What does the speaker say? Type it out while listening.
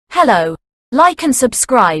Hello. Like and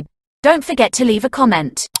subscribe. Don't forget to leave a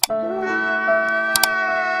comment.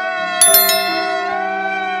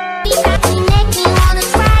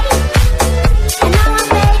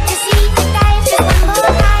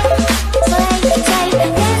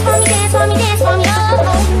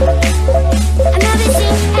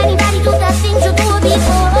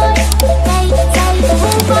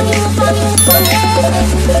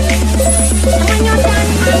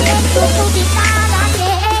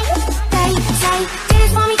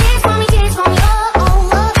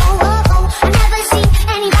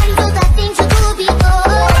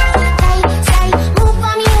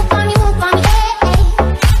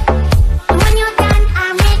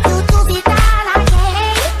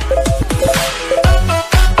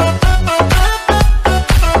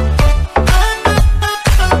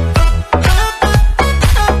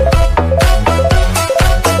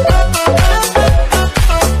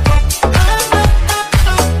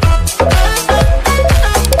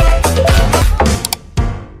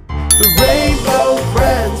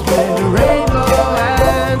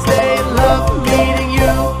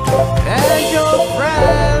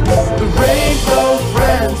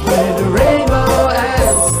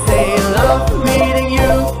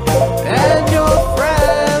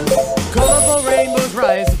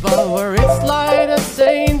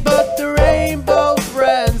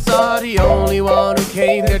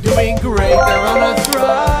 They're doing great, they're on a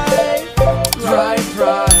thrive.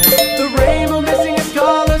 The rainbow missing its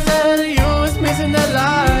colors and the U is missing the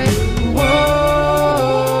light. Whoa.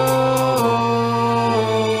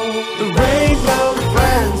 The rainbow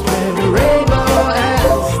friends where the rainbow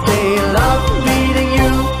ends. They love meeting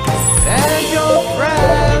you and your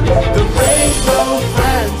friends. The rainbow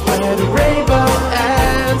friends where the rainbow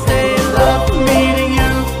ends. They love meeting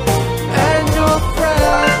you and your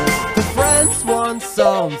friends. The friends want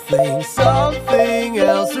something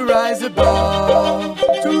else to rise above,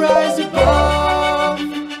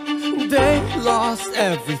 They lost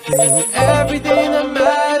everything that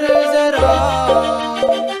matters at all.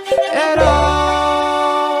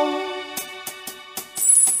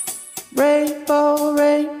 Rainbow,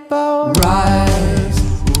 rise,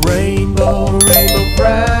 rainbow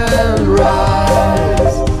friend,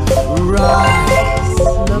 rise,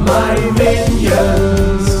 my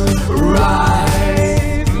minions,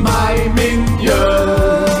 rise, my minions,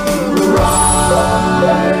 rise.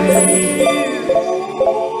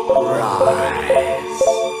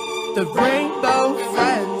 The rainbow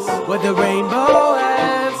friends, where the rainbow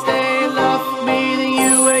ends, they love meeting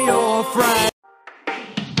you and your friends.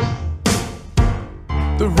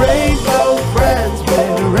 The rainbow friends,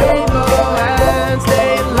 where the rainbow ends,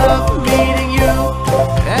 they love meeting you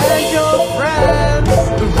and your friends.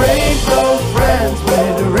 The rainbow friends,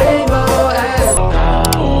 where the rainbow ends.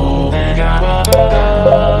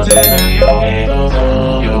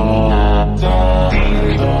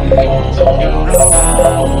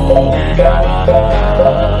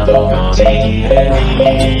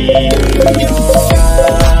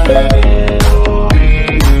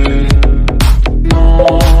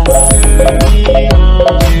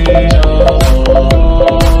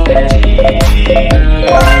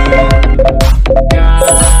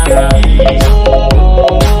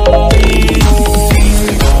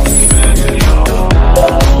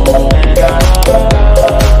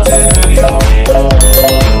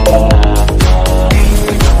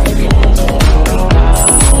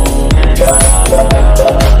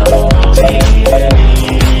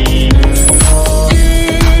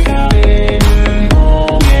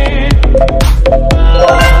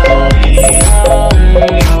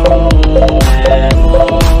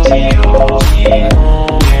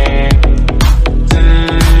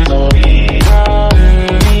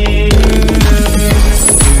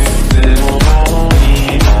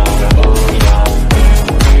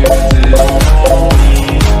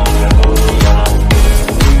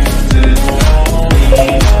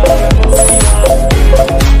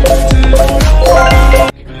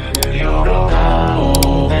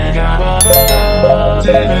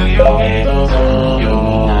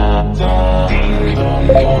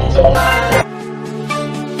 Yo,